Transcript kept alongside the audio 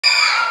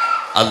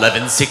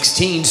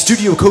1116,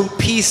 studio code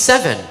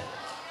P7.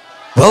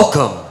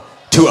 Welcome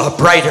to a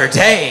brighter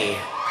day.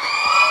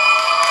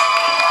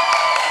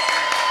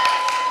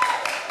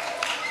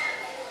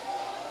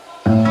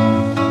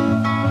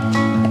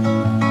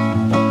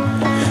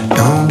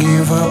 Don't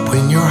give up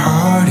when your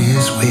heart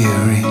is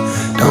weary.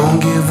 Don't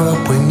give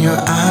up when your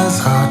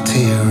eyes are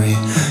teary.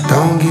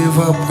 Don't give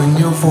up when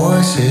your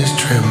voice is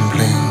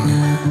trembling.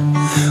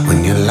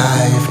 When your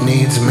life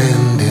needs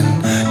mending.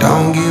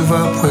 Don't give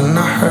up when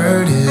the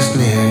hurt is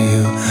near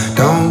you.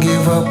 Don't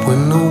give up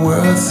when the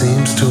world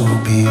seems to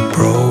be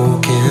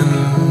broken.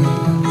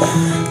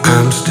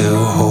 I'm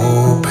still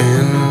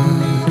hoping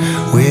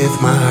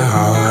with my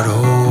heart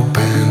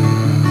open,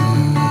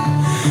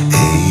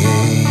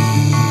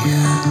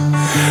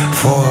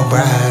 for a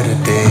brighter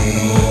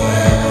day.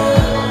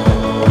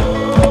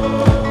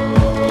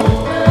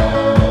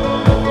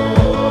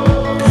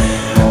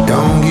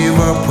 Don't give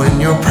up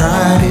when your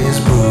pride is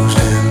bruised,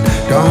 and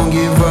don't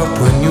give up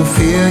when you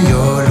feel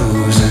you're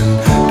losing.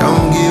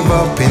 Don't give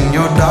up in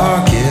your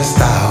darkest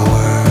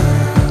hour,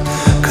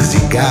 'cause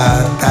you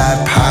got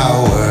that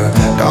power.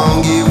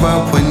 Don't give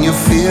up when you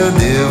feel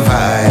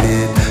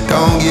divided.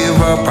 Don't give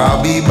up,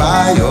 I'll be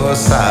by your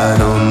side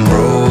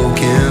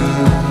unbroken.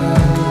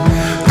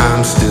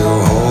 I'm still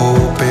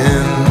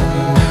hoping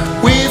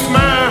with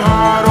my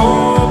heart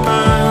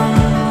open,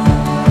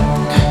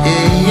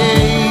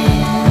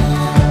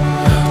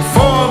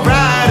 for a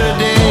brighter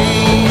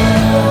day.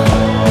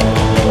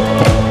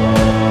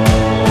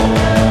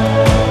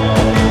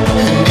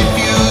 And if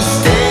you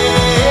stay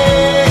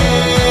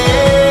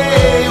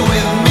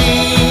with me,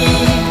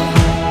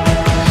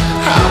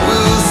 I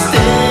will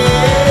stay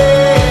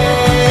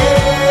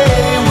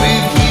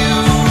with you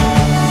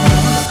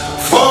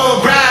for a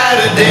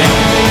brighter day.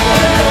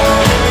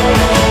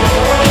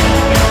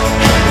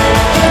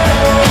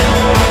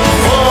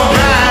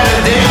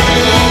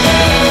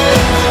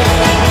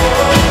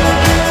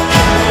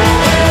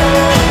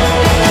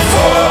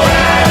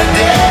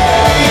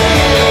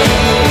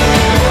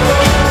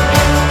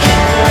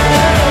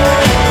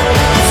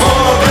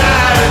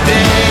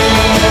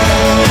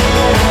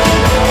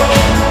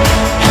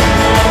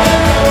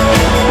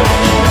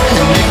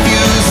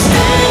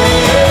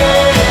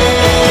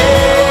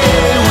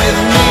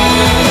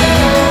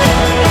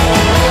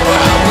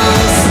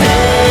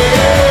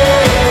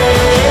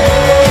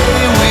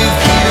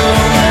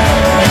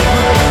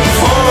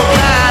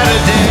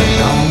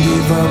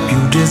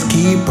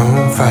 Keep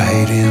on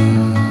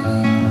fighting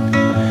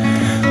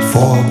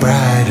for a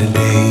brighter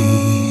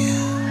day.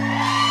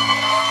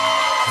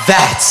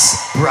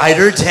 That's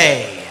Brighter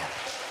Day.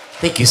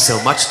 Thank you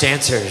so much,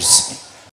 dancers.